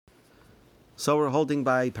So we're holding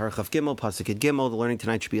by Parachav Gimel, Pasuk Gimel. The learning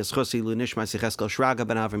tonight should be Eschusi Lunishma Secheskel Shraga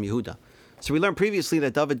ben Avram Yehuda. So we learned previously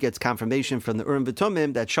that David gets confirmation from the Urim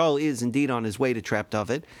V'Tumim that Shaul is indeed on his way to trap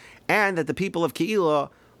David, and that the people of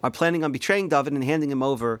Keilah are planning on betraying David and handing him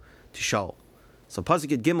over to Shaul. So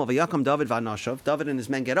Pasuk Gimel, Vayakam David v'Anashav. David and his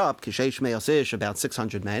men get up, Kishesh Me'asish, about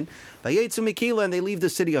 600 men. Vayetzu Mikeilah, and they leave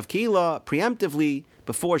the city of Keilah preemptively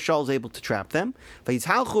before Shaul is able to trap them.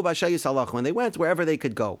 Vayitzhalchu b'Ashayis Halach, when they went wherever they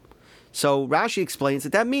could go. So Rashi explains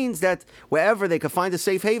that means that wherever they could find a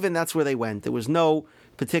safe haven, that's where they went. There was no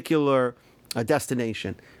particular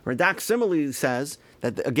destination. Radak similarly says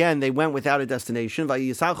that, again, they went without a destination.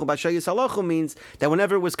 Vayitzhalchu b'Ashayis Halach means that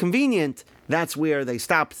whenever it was convenient, that's where they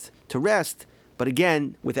stopped to rest, but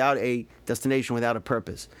again, without a destination, without a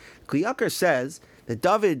purpose. Kli Yakar says that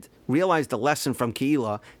David realized a lesson from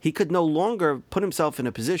Keilah. He could no longer put himself in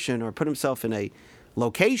a position or put himself in a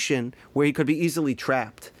location where he could be easily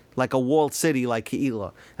trapped, like a walled city like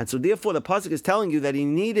Keilah. And so therefore the Pasuk is telling you that he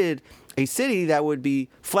needed a city that would be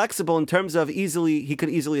flexible in terms of he could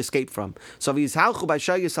easily escape from. So V'yizhalchu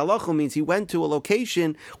b'Ashayis Halachu means he went to a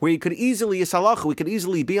location where he could easily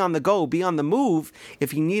be on the go, be on the move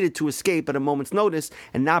if he needed to escape at a moment's notice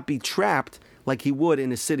and not be trapped like he would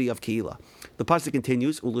in a city of Keilah. The pasuk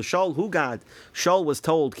continues, Ulashal Hugad, Shaul was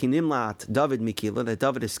told, Kinimlat David Mikeilah, that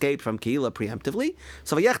David escaped from Keilah preemptively.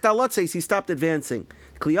 So Vayech he stopped advancing.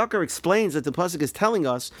 Kli Yakar explains that the pasuk is telling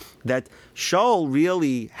us that Shaul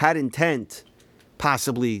really had intent,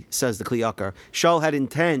 possibly, says the Kli Yakar, Shaul had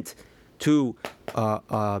intent to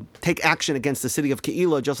take action against the city of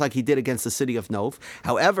Keilah, just like he did against the city of Nov.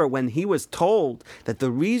 However, when he was told that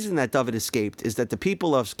the reason that David escaped is that the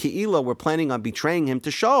people of Keilah were planning on betraying him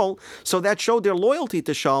to Shaul, so that showed their loyalty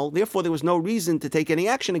to Shaul. Therefore, there was no reason to take any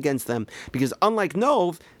action against them, because unlike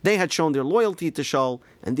Nov, they had shown their loyalty to Shaul,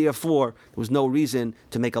 and therefore there was no reason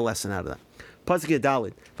to make a lesson out of that. Pasuk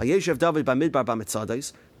Dalit, Vayeshev David b'midbar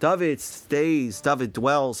b'mitzadais. David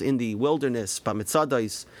dwells in the wilderness,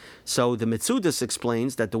 b'mitzadais. So the Mitzudas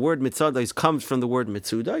explains that the word mitzadais comes from the word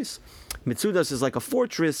mitzudais. Mitzudas is like a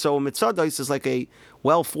fortress, so mitzadais is like a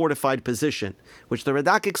well-fortified position, which the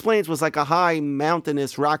Radak explains was like a high,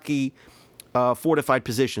 mountainous, rocky, fortified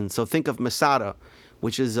position. So think of Masada,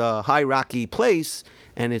 which is a high, rocky place,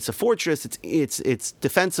 and it's a fortress. It's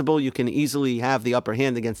defensible. You can easily have the upper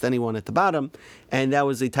hand against anyone at the bottom, and that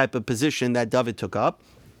was the type of position that David took up.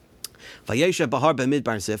 Vayeshev Bahar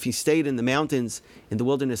b'midbar Zif. He stayed in the mountains in the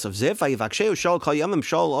wilderness of Zif. Vayivaksheu Shaul kol yamim.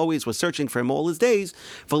 Shaul always was searching for him all his days.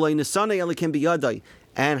 V'lo nesanei elikim biyadai.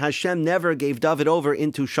 And Hashem never gave David over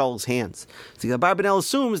into Shaul's hands. So the Abarbanel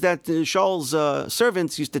assumes that Shaul's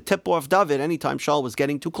servants used to tip off David anytime Shaul was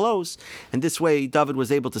getting too close, and this way David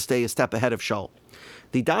was able to stay a step ahead of Shaul.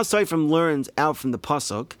 The Das Seifrim learns out from the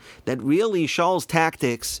pasuk that really Shaul's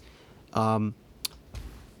tactics,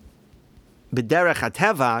 B'derech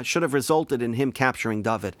HaTeva, should have resulted in him capturing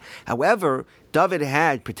David. However, David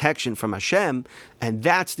had protection from Hashem, and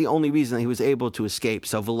that's the only reason that he was able to escape.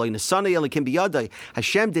 So, Hashem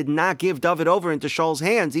did not give David over into Shaul's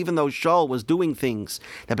hands, even though Shaul was doing things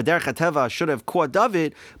that B'derech HaTeva should have caught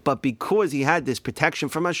David, but because he had this protection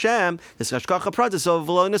from Hashem, this Hashgacha Pratis, so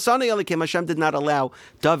Hashem did not allow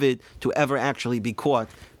David to ever actually be caught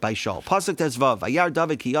by Shaul. Pasuk Tezvav, Vayar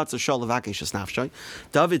David ki yatsa Shaul levakesh es nafshay.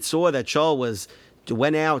 David saw that Shaul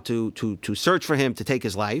went out to search for him, to take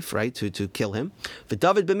his life, right, to kill him. For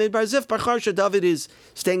David b'midbar Zif, Bacharsha, David is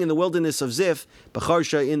staying in the wilderness of Zif,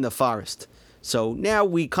 Bacharsha in the forest. So now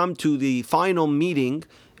we come to the final meeting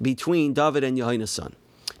between David and Yonasan.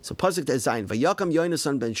 So Pasuk Tezayin, Vayakam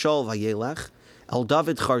Yonasan ben Shaul vayelech el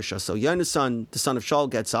David Charsha. So Yonasan, the son of Shaul,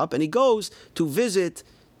 gets up and he goes to visit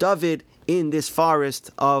David in this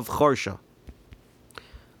forest of Charsha.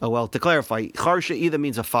 Oh, well, to clarify, Charsha either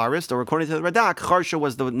means a forest, or according to the Radak, Charsha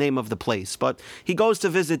was the name of the place. But he goes to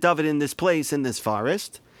visit David in this place, in this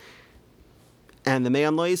forest. And the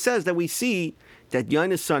Me'am Loya says that we see that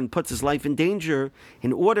Yonasan puts his life in danger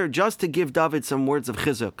in order just to give David some words of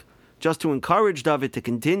chizuk, just to encourage David to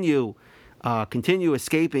continue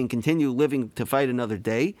escaping, continue living to fight another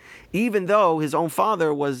day, even though his own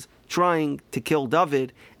father was trying to kill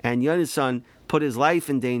David, and Yonasan put his life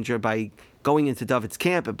in danger by going into David's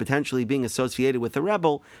camp and potentially being associated with a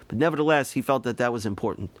rebel, but nevertheless, he felt that was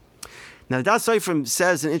important. Now, Das Seifrim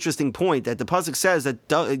says an interesting point, that the pasuk says that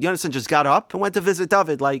Yonasan just got up and went to visit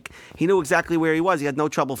David, like he knew exactly where he was. He had no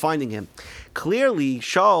trouble finding him. Clearly,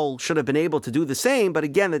 Shaul should have been able to do the same, but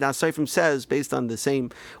again, the Das Seifrim says, based on the same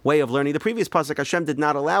way of learning the previous pasuk, Hashem did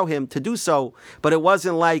not allow him to do so, but it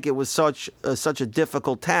wasn't like it was such a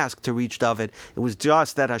difficult task to reach David. It was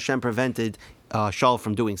just that Hashem prevented Shaul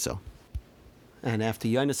from doing so. And after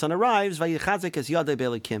Yonasan arrives, Vayichazek es Yadei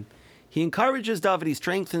Beilekim. He encourages David, he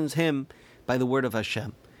strengthens him by the word of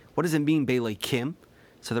Hashem. What does it mean, Beilekim?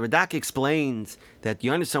 So the Radak explains that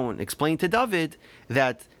Yonasan explained to David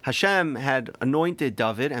that Hashem had anointed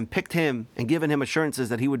David and picked him and given him assurances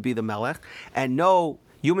that he would be the Melech, and no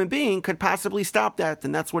human being could possibly stop that.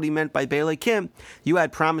 And that's what he meant by Beilekim. You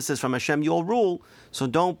had promises from Hashem, you'll rule, so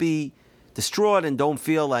don't be distraught and don't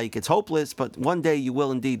feel like it's hopeless, but one day you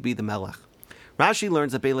will indeed be the Melech. Rashi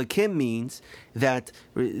learns that Beilekim means that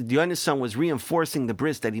Yonasan was reinforcing the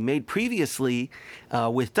bris that he made previously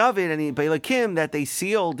with David, and Beilekim, that they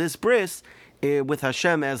sealed this bris with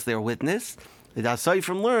Hashem as their witness. The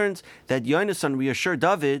Dasaifrim learns that Yonasan reassured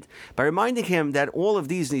David by reminding him that all of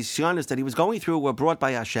these nisyanos that he was going through were brought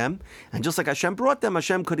by Hashem, and just like Hashem brought them,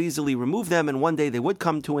 Hashem could easily remove them, and one day they would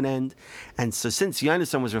come to an end. And so, since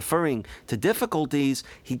Yonasan was referring to difficulties,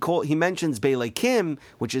 he mentions Beilekim,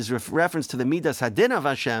 which is reference to the Midas Hadin of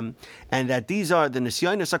Hashem, and that these are the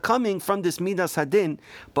nisyanos are coming from this Midas Hadin.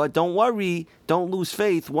 But don't worry, don't lose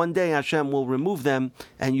faith. One day Hashem will remove them,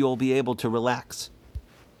 and you'll be able to relax.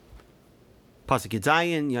 Pasuk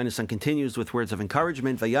Yitzayin, Yonasan continues with words of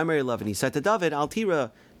encouragement. Vayomer Elav, and he said to David, Al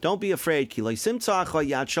Tira, don't be afraid. Ki lo simtzacha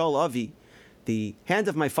yad Shaul avi. The hand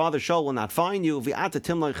of my father Shaul will not find you. V'ata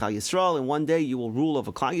timlocha Yisrael, and one day you will rule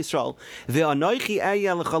over Klal Yisrael. Ve'anoichi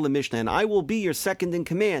eryeh lecha lemishnah, and I will be your second in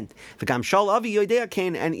command. V'gam Shaul avi yodea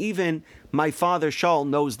kain, and even my father Shaul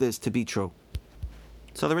knows this to be true.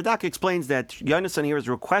 So the Radak explains that Yonasan here is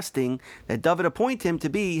requesting that David appoint him to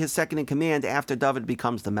be his second in command after David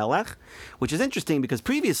becomes the Melech, which is interesting because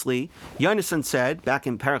previously Yonasan said, back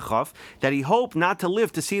in Parakhov, that he hoped not to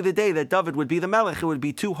live to see the day that David would be the Melech. It would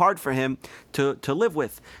be too hard for him to live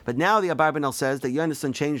with. But now the Abarbanel says that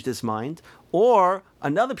Yonasan changed his mind. Or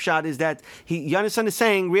another pshat is that Yonasan is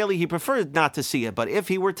saying really he preferred not to see it, but if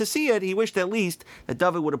he were to see it, he wished at least that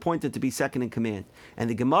David would appoint it to be second in command. And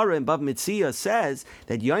the Gemara in Bava Metzia says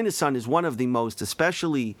that Yonasan is one of the most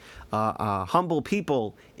especially humble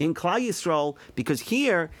people in Klal Yisrael, because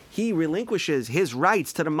here he relinquishes his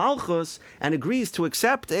rights to the Malchus and agrees to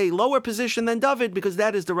accept a lower position than David, because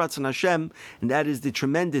that is the Ratzon Hashem, and that is the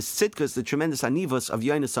tremendous tzidkus, the tremendous anivus of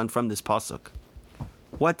Yonasan from this pasuk.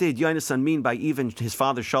 What did Yonasan mean by even his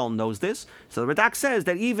father Shaul knows this? So the Radak says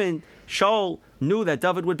that even Shaul knew that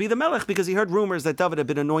David would be the Melech because he heard rumors that David had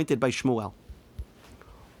been anointed by Shmuel.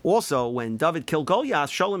 Also, when David killed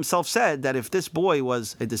Goliath, Shaul himself said that if this boy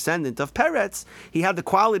was a descendant of Peretz, he had the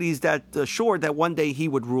qualities that assured that one day he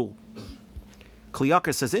would rule. Kli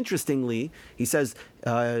Yakar says, interestingly, he says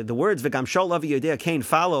the words V'gam Shaul avi yodea kain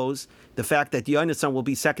follows the fact that Yonasan will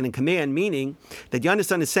be second in command, meaning that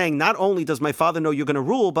Yonasan is saying, not only does my father know you're going to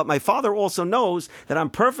rule, but my father also knows that I'm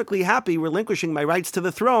perfectly happy relinquishing my rights to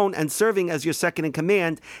the throne and serving as your second in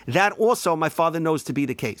command. That also my father knows to be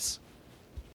the case.